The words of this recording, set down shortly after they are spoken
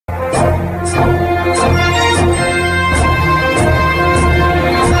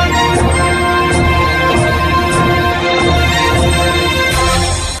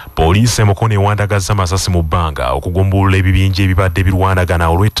Poliisi Mukono Ewandagaza Amasasi mu bbanga okugumbulula ebibinja ebibadde birwanagana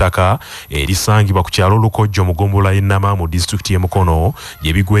olw'ettaka erisangibwa ku kyalo Lukojjo mu ggombolola y'e Nama mu disitulikiti y'e Mukono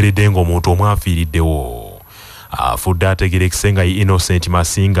gye bigweredde ng'omuntu omu afiiriddewo. Afudde ategerekese nga ye Innocent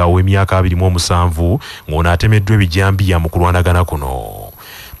Masinga ow'emyaka 27 ng'ono atemeddwa ebijambiya mu kulwanagana kuno.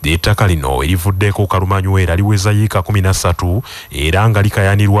 Ettaka lino erivuddeko Kalumanywera liweza yiika 13 era nga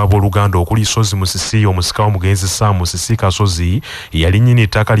likayanirwa abooluganda okuli Sozi Musisi omusika w'omugenzi Sam Musisi Kasozi yali nnyini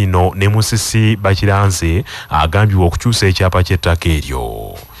ettaka lino ne Musisi Bakiranze agambibwa okukyusa ekyapa ky'ettaka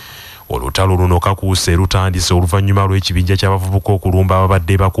eryo. Olutalo luno kakuuse lutandise oluvannyuma lw'ekibinja ky'abavubuka okulumba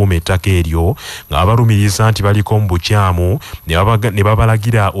ababadde bakuuma ettaka eryo nga balumiriza nti baliko mu bukyamu ne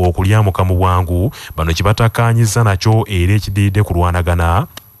babalagira okulyamuka mu bwangu bano kye batakkaanyiza nakyo era ekidiridde ku lwanagana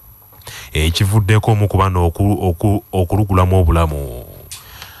ekivuddeko mu kubano okulugulamu obulamu.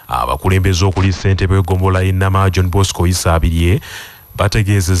 Abakulembeze okuli ssentebe w'eggombolola y'e Nama John Bosco Isabirye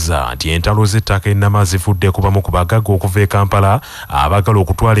bategeezezza nti entalo z'ettaka e Nama zivudde ku bamu ku bagagga okuva e Kampala abagala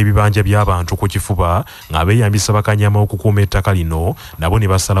okutwala ebibanja by'abantu ku kifuba nga beeyambisa bakanyama okukuuma ettaka lino nabo ne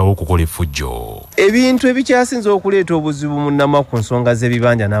basalawo okukola effujjo. Ebintu ebikyasinze okuleeta obuzibu mu Nama ku nsonga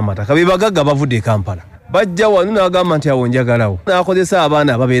z'ebibanja n'amataka be bagagga bavudde e Kampala. Bajja wano n'agamba nti awo njagalawo n'akozesa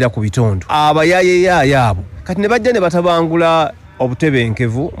abaana ababeera ku bitundu abayayeyaaya abo kati ne bajja ne batabangula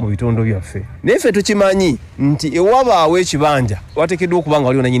obutebenkevu mu bitundu byaffe. Naye ffe tukimanyi nti ewabaawo ekibanja wateekeddwa okuba nga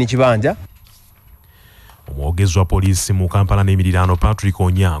waliwo nannyini kibanja. Omwogezi wa poliisi mu Kampala n'emiriraano Patrick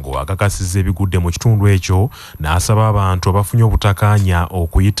Onyango akakasizza ebigudde mu kitundu ekyo n'asaba abantu abafunye obutakkaanya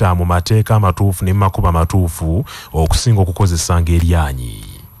okuyita mu mateeka amatuufu ne mu makubo amatuufu okusinga okukozesanga eryanyi.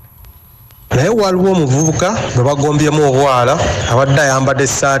 Naye waliwo omuvubuka bwe bagombyemu obwala abadde ayambadde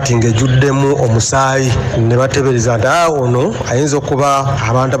essaati ng'ejjuddemu omusaayi ne batebereza nti ono ayinza okuba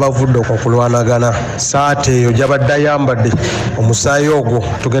abantu abavudde okulwanagana. Saati eyo gy'abadde ayambadde omusaayi ogwo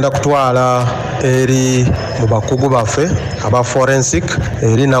tugenda kutwala eri mu bakugu baffe aba forensic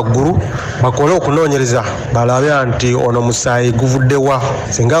eri naggulu bakole okunoonyereza balabe nti ono musaayi guvuddewa.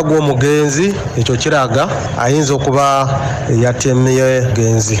 Singa gw'omugenzi ekyo kiraga ayinza okuba yatemye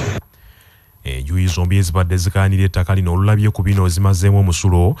genzi. Enjuyi zombi ezibadde zikaanira ettaka lino olulabye ku bino zimazeemu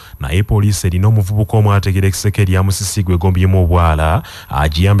omusulo naye poliisi erina omuvubuka omu ategerekeseko erya Musisi gwegombyemu obwala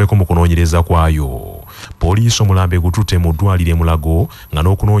agiyambeko mu kunoonyereza kwayo. Poliisi omulambo egututte mu ddwaliro e Mulago nga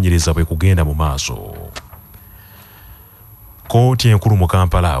n'okunoonyereza bwe kugenda mu maaso. Kooti enkulu mu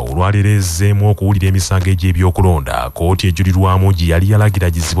Kampala olwaleero ezzeemu okuwulira emisango egy'ebyokulonda. Kooti ejulirwamu gye yali yalagira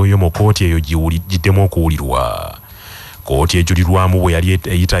gizibweyo mu kooti eyo giddemu okuwulirwa. Kooti ejulirwamu bwe yali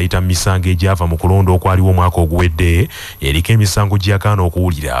eyitayita mu misango egyava mu kulonda okwaliwo omwaka oguwedde eriko emisango gy'akaana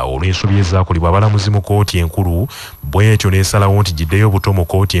okuwulira olw'ensobi ezaakolebwa abalamuzi mu kooti enkulu bw'etyo n'esalawo nti giddeyo buto mu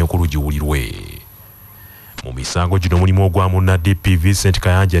kooti enkulu giwulirwe. Mu misango gino mulimu ogwa munna DP Vincent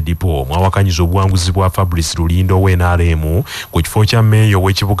Kayanja Dipo mwawakanyiza obuwanguzi bwa Fabrice Lulindo w'NRM ku kifo kya meeyo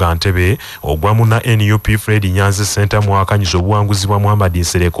w'ekibuga Ntebe, ogwa munna NUP Fred Nyanzi Ssentamu mwawakanyiza obuwanguzi bwa Muhammad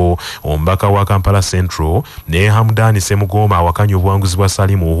Nsereko omubaka wa Kampala Central, ne Hamdani Semugoma awakanya obuwanguzi bwa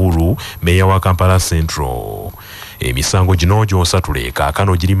Salim Uhuru meeya wa Kampala Central. Emisango gino gyonsatule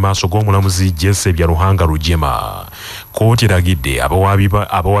kaakano giri mu maaso g'omulamuzi Jesse bya Ruhanga Rujema. Kooti eragidde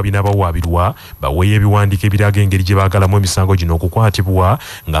abawabi n'abawaabirwa baweeyo ebiwandiiko ebiraga engeri gye baagalamu emisango gino okukwatibwa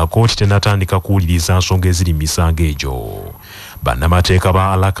nga kooti tennatandika kuwuliriza nsonga eziri mu misango egyo. Bannamateeka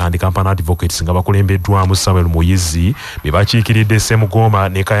ba Alakandi Kampala Advocates nga bakulembeddwamu Samuel Muyizi be bakiikiridde Semugoma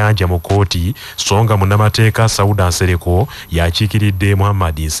ne Kayanja mu kooti, so nga munnamateeka Sauda Nsereko yakiikiridde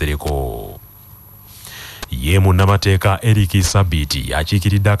Muhammad Nsereko. Ye munnamateeka Eric Sabiti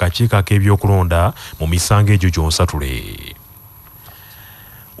yakiikiridde akakiiko ak'ebyokulonda mu misango egyo gyonsatule.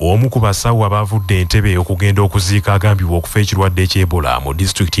 Omu ku basawo abavudde Entebbe okugenda okuziika agambibwa okufa ekirwadde ky'Ebola mu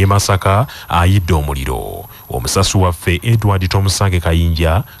disitulikiti y'e Masaka ayidde omuliro. Omusasi waffe Edward Tomusange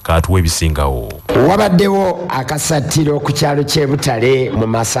Kayinja katuwa ebisingawo. Wabaddewo akasattiro ku kyalo ky'e Butale mu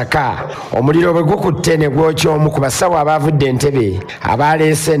Masaka. Omuliro bwe gukutte ne gwokya omu ku basawo abavudde Entebbe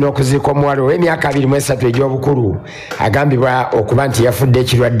abaleese n'okuziika omuwala ow'emyaka 23 egy'obukulu agambibwa okuba nti yafudde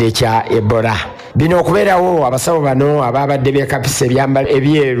ekirwadde kya Ebola. Bino okubeerawo abasawo bano ababadde beekapisa ebyambalo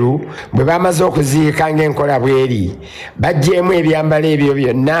ebyeru bwe bamaze okuziika ng'enkola bweri baggyeemu ebyambalo ebyo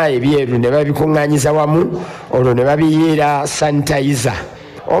byonna ebyeru ne babikuŋŋaanyiza wamu olwo ne babiyiira sanitayiza.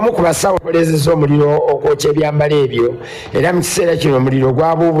 Omu ku basawo akolezezza omuliro okwokya ebyambalo ebyo era mu kiseera kino omuliro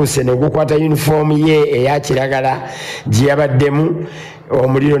gwabuubuuse ne gukwata yunifoomu ye eya kiragala gye yabaddemu.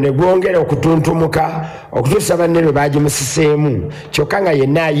 omuliro ne gwongera okutuntumuka okutuusa banne lwe bagimusiseemu kyokka nga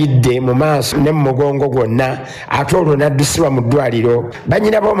yenna ayidde mu maaso ne mu mugongo gwonna ate olwo n'addusibwa mu ddwaliro.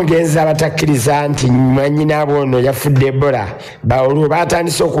 Bannyina b'omugenzi abatakkiriza nti mwannyinaabwe ono yafudde Ebola olwo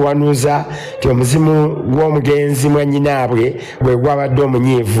baatandise okuwanuuza nti omuzimu gw'omugenzi mwannyinaabwe bwe gwabadde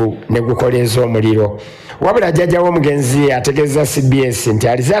omunyiivu ne gukoleeza omuliro. Wabula jjajja w'omugenzi ategeeza CBS nti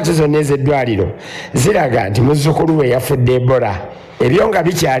alizaatu zonna ez'eddwaliro ziraga nti muzzukulu we yafudde Ebola. Ebyo nga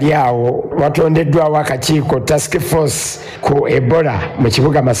bikyali awo watondeddwawo akakiiko task force ku Ebola mu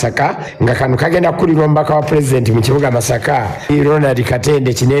kibuga Masaka nga kano kagenda kukulirwa omubaka wa pulezidenti mu kibuga Masaka Ronald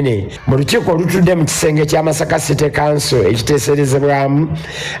Katende Kinene mu lukiiko olutudde mu kisenge kya Masaka City Council ekiteeserezebwamu.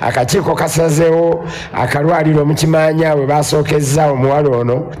 Akakiiko kasazeewo akalwaliro mu Kimaanya we baasookezza omuwala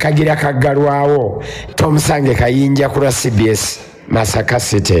ono kagira kaggalwawo. Tomusange Kayinja ku lwa CBS Masaka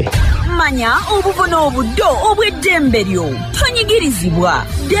City. Manya obuvuna obuddo obw'eddembe lyo tonyigirizibwa.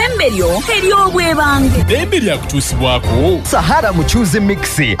 Ddembe lyo ery'obwebange. Ddembe lyakutuusibwako Sahara Muchuzi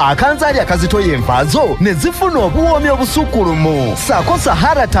Mixi akanzaali akazitoya envaazo ne zifuna obuwoomi obusukkulumu. Saako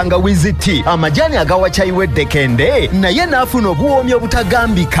Sahara Tangawizi Tea amajani agawa chai weddekende naye n'afuna obuwoomi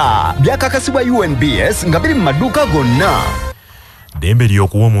obutagambika. Byakakasibwa UNBS nga biri mu maduuka gonna. Ddembe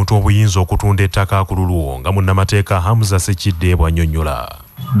ly'okuwa omuntu obuyinza okutunda ettaka ku lulwo nga munnamateeka Hamza Ssekidde bw'annyonnyola.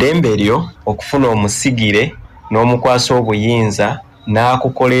 Ddembe lyo okufuna omusigire n'omukwasa obuyinza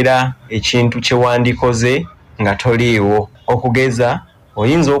n'akukolera ekintu kye wandikoze nga toliiwo. Okugeza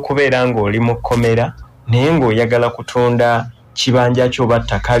oyinza okubeera ng'oli mu kkomera naye ng'oyagala kutunda kibanja kyo oba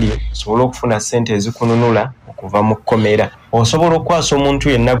ttaka lyo osobola okufuna ssente ezikununula okuva mu kkomera. Osobola okukwasa omuntu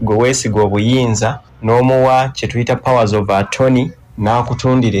yenna gwe weesiga obuyinza n'omuwa kye tuyita powers of attorney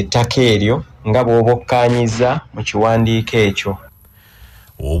n'akutundira ettaka eryo nga bw'oba okkaanyiza mu kiwandiiko ekyo.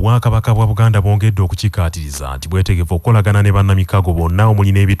 Obwakabaka bwa Buganda bwongedde okukikaatiriza nti bwetegefu okukolagana ne bannamikago bonna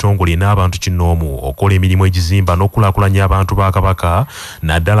omuli n'ebitongole n'abantu kinnoomu okukola emirimu egizimba n'okulaakulanya abantu ba Kabaka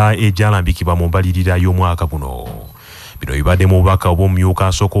naddala egyalambikibwa mu mbalirira y'omwaka guno. Bino bibadde mu bubaka obw'omumyuka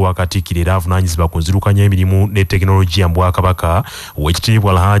asooka owa Katikkiro era avunaanyizibwa ku nzirukanya emirimu ne tekinologiya mu Bwakabaka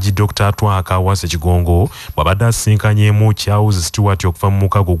Oweekitiibwa Alhaji Dr. Twaka wa Ssekigongo bw'abadde asisinkanyeemu Charles Stewart okuva mu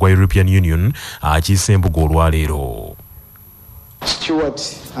mukago gwa European Union akiisa embuga olwaleero. Stewart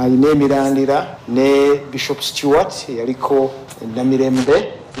alina emirandira ne Bishop Stewart yaliko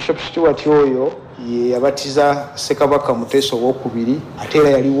Namirembe. Bishop Stewart oyo ye yabatiza Ssekabaka Muteesa II ate era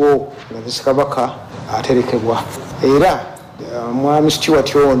yaliwo nga Ssekabaka aterekebwa. Era mwami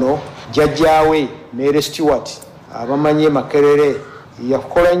Stewart ono jjajjaawe Mary Stewart abamanyi Makerere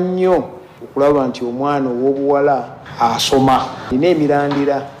yakola nnyo okulaba nti omwana ow'obuwala asoma. Alina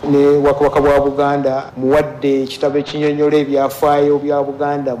emirandira ne Wakabaka bwa Buganda muwadde ekitabo ekinyonnyola ebyafaayo bya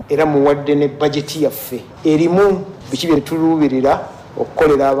Buganda era muwadde ne bajeti yaffe erimu biki bye tuluubirira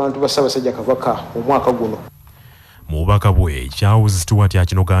okukolera abantu ba Ssaabasajja Kabaka omwaka guno. Mu bubaka bwe Charles Stewart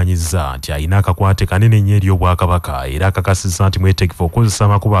akinogaanyizza nti alina akakwate kanene nnyo eri Obwakabaka era akakasizza nti mwetegefu okukozesa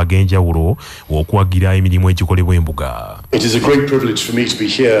amakubo ag'enjawulo okuwagira emirimu egikolebwa embuga. It is a great privilege for me to be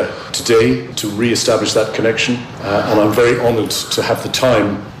here today to re-establish that connection and I'm very honoured to have the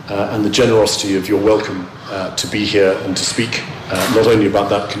time and the generosity of your welcome to be here and to speak not only about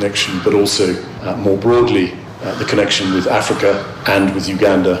that connection but also more broadly the connection with Africa and with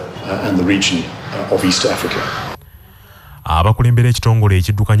Uganda and the region of East Africa. Abakulembera ekitongole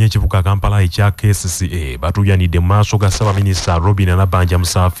ekiddukanya ekibuga Kampala ekya KCCA batuyanidde mu maaso ga Ssaabaminisita Robin Nabanja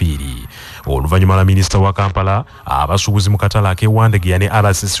Musafiri oluvannyuma lwa minisita wa Kampala abasuubuzi mu katale ak'Ewandegeya ne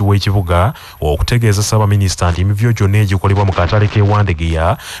RCC w'ekibuga okutegeeza Ssaabaminisita nti emivyo gyonna egikolebwa mu katale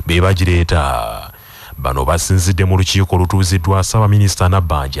k'Ewandegeya be bagireeta. Bano basinzidde mu lukiiko olutuuziddwa Ssaabaminisita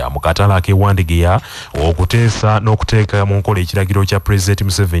Nabanja mu katale ak'Ewandegeya okuteesa n'okuteeka mu nkola ekiragiro kya Pulezidenti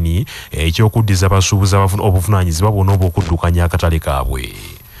Museveni eky'okuddiza abasuubuzi obuvunaanyizibwa bwonna obw'okuddukanya akatale kaabwe.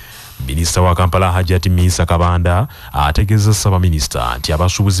 Minisita wa Kampala Hajjati Minsa Kabanda ategeeza Ssaabaminisita nti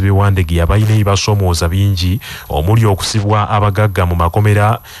abasuubuzi b'Ewandegeya balina ebibasoomooza bingi omuli okusibwa abagagga mu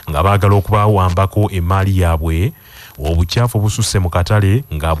makomera nga baagala okubawambako emmaali yaabwe, obukyafu obususse mu katale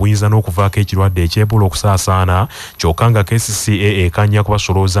nga buyinza n'okuvaako ekirwadde eky'Ebola okusaasaana kyokka nga KCCA ekanya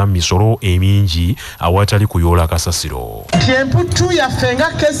kubasolooza mu misolo emingi awatali kuyoola kasasiro. Emputtu yaffe nga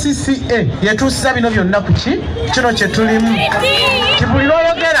KCCA yetuusiza bino byonna ku kino kye tulimu. Buli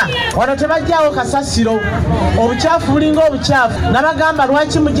lw'oyogera wano tebajjaawo kasasiro, obukyafu bulinga obukyafu. Nabagamba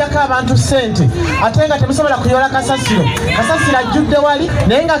lwaki muggyako abantu ssente ate nga temusobola kuyoola kasasiro. Kasasiro ajjudde wali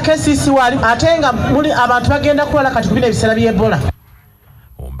naye nga KCC wali ate nga muli abantu bagenda kulwala kati kubina ebiseera by'Ebola.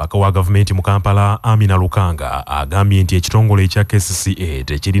 Omubaka wa gavumenti mu Kampala Amina Lukanga agambye nti ekitongole ekya KCCA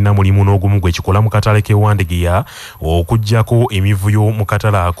tekirina mulimu n'ogumu gwe kikola mu katale k'Ewandagaza okuggyako emivuyo mu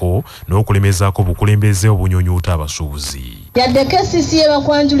katale ako n'okulemezaako obukulembeze obunyonyuuta abasuubuzi. Yadde KCCA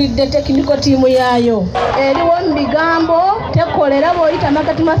bakwanjulidde tekiniko tiimu yaayo eriwo mu bigambo tekolera bw'oyita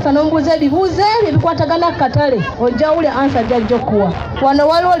makati masa n'ombuuza ebibuuzo ebikwatagana ku katale ojjawule ansa gy'ajjokuwa. Wano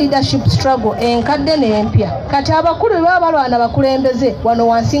waliwo leadership struggle enkadde n'empya kati abakulu bwe baba balwana bakulembeze wano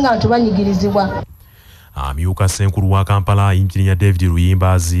wansi nga bantu banyigirizibwa. Amyuka Ssenkulu wa Kampala Ssegirinya David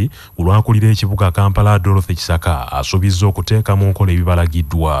Luyimbazi olwakulira ekibuga Kampala Dorothy Kisaka asuubizza okuteeka mu nkola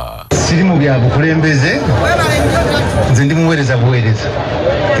ebibalagiddwa. Siri mu bya bukulembeze nze ndi muweereza buweereza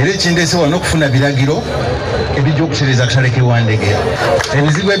era ekindeese wano okufuna biragiro ebijja okutereza akatale k'Ewandagaza.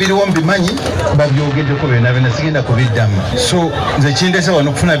 Ebizibu ebiriwo mbimanyi babyogeddeko byonna byonna sigenda kubiddamu. So nze kindeese wano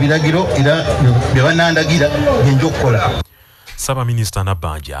okufuna biragiro era bye banandagira byenja okukola. Ssaabaminisita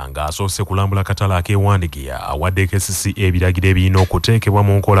Nabbanja ng'asoose kulambula katale ak'Ewandagaza awadde KCCA ebiragiro ebirina okuteekebwa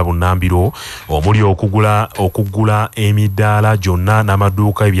mu nkola bunnambiro omuli okugula emidaala gyonna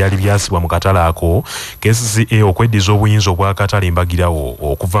n'amaduuka ebyali byasibwa mu katale ako. KCCA okweddiza obuyinza obw'akatale mbagirawo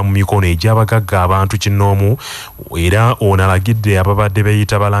okuva mu mikono egy'abagagga abantu kinnoomu era ono alagidde ababadde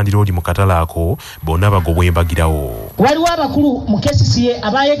beeyita balandiroodi mu katale ako bonna bagobwe mbagirawo. Waliwo abakulu mu KCCA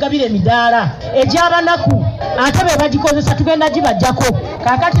abayegabira emidaala egy'abanaku ate be bagikozesa tugenda gibajjako.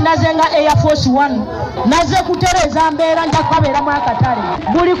 Kakati nazenga Air Force 1 naze kutereza mbeera nja kwabeera mu akatale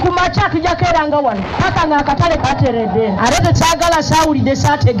buli ku makya tujja keeranga wano paka nga akatale kateredde ate tekyagala saawulidde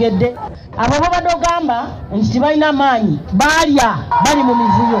saategedde. Abo babadde ogamba nti balina amaanyi baalya bali mu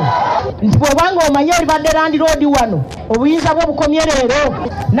mivuyo nti bw'obanga omanye olibadde landiroodi wano obuyinza bwo bukomye leero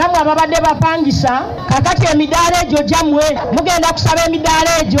nammwe ababadde bapangisa kakati emidaala egyo gyammwe mugenda kusaba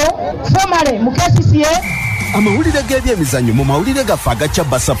emidaala egyo fomale mu KCCA. Amawulire g'ebyemizannyo mu mawulire gaffe agakya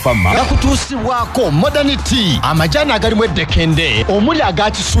Basafama gakutuusibwako Modern Tea, amajaani agalimu eddekende omuli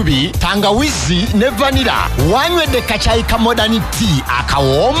aga kisubi, tangawizi ne vanira. Wanywedde kacaayi ka Modern Tea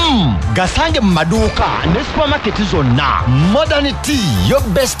akawoomu gasange mu maduuka ne supamaketi zonna. Modern Tea, your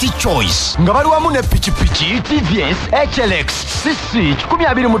best choice. Nga bali wamu ne pikipiki TVS HLX CC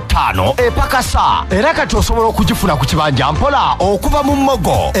 125 epakasa. Era kati osobola okugifuna ku kibanja mpola okuva mu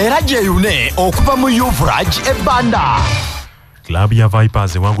Mmogo era gyeyune okuva mu Yuvrage ebanda. Klabu ya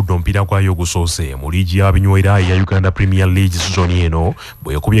Vipers ewangudde omupiira gwayo ogusoose mu liigi y'abinywera ya Uganda Premier League sizoni eno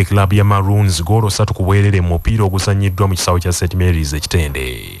bw'ekubye klabu ya Maroons goolo 3 ku bwerere mu mupiira oguzannyiddwa mu kisaawe kya St Mary's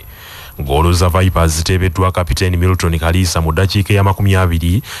ekitende. Goolo za Vipers ziteebeddwa kapiteeni Milton Kalisa mu ddakiika ya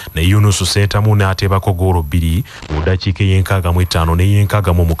 20 ne Yunusu Ssentamu n'ateebako goolo 2 mu ddakiika y'e65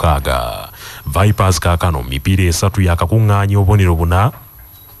 n'ey'e66. Vipers kaakano mipiira 3 yakakuŋŋaanya obubonero 4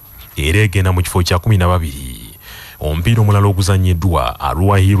 era egenda mu kifo kya 12. Omupiira omulala oguzannyiddwa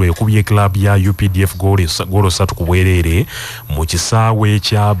Arua Hero ekubye klabu ya UPDF goolo 3 ku bwereere mu kisaawe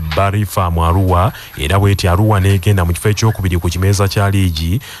kya Barifa mu Arua era bw'eti Arua n'egenda mu kifo ekyokubiri ku kimeeza kya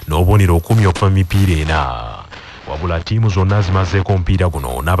liigi n'obubonero 10 okuva mu mipiira 4. Wabula ttiimu zonna zimazeeko omupiira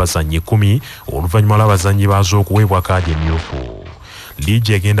guno n'abazannyi 10 oluvannyuma lw'abazannyi baazo okuweebwa kaadi emmyufu.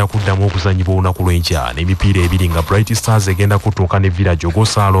 Liigi egenda kuddamu okuzannyibwa olunaku lw'enkya n'emipiira 2 nga Bright Stars egenda kutuuka ne Village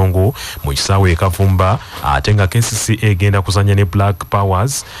Ogosaalongo mu kisaawe e Kavumba ate nga KCCA egenda kuzannya ne Black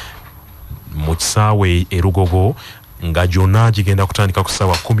Powers mu kisaawe e Lugogo nga gyonna gigenda kutandika ku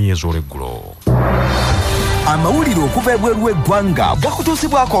ssaawa 10 ez'olweggulo. Amawulire okuva ebweru w'eggwanga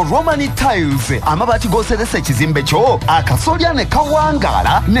gakutuusibwako Roman Tiles, amabaati g'oseresa ekizimbe kyo akasolya ne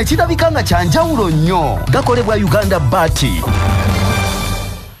kawangaala ne kirabika nga kya njawulo nnyo. Gakolebwa Uganda Bati.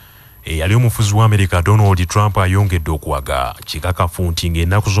 Eyali omufuzi wa America Donald Trump ayongedde okuwaga kikakafu nti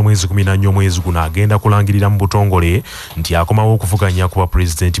ng'ennaku z'omwezi 14 omwezi guno agenda kulangirira mu butongole nti akomawo okuvuganya ku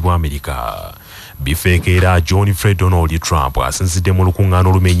bwapulezidenti bwa America. Bifeekera John Fred Donald Trump asinzidde mu lukuŋŋaana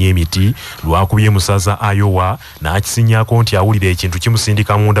olumenya emiti lwakubye mu ssaza Iowa n'akisinyaako nti awulira ekintu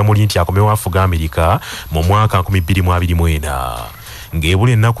kimusindika munda muli nti akomewo afuga America mu mwaka 2024.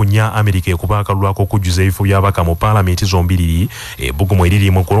 Ng'ebula ennaku 4 America ekuba akalulako okujjuza ebifo by'ababaka mu paalamenti zombiriri ebbugumu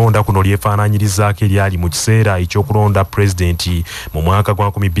eriri mu kulonda kuno lyefaanaanyirizaako eryali mu kiseera eky'okulonda pulezidenti mu mwaka gwa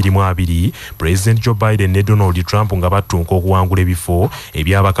 2020. Pulezidenti Joe Biden ne Donald Trump nga battunka okuwangula ebifo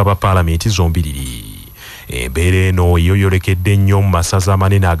eby'ababaka ba paalamenti zombiriri. Embeera eno yoyolekedde nnyo mu masaza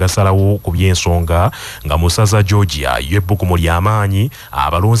amanene agasalawo ku by'ensonga nga mu ssaza Georgia y'ebbugumu ly'amaanyi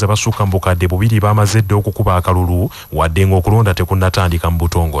abalonzi abasukka mu bukadde 2 bamaze dda okukuba akalulu wadde ng'okulonda tekunnatandika mu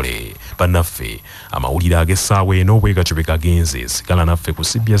butongole. Bannaffe amawulire ag'essaawa eno bwe gatyo bwe gagenze. Sigala naffe ku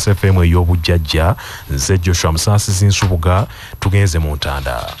CBS FM ey'obujjajja. Nze Joshua Musaasizi Nsubuga, tugenze mu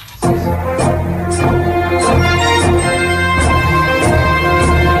ntanda.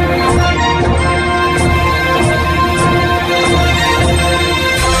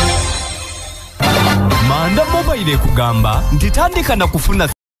 Namalire kugamba ntitandika na kufuna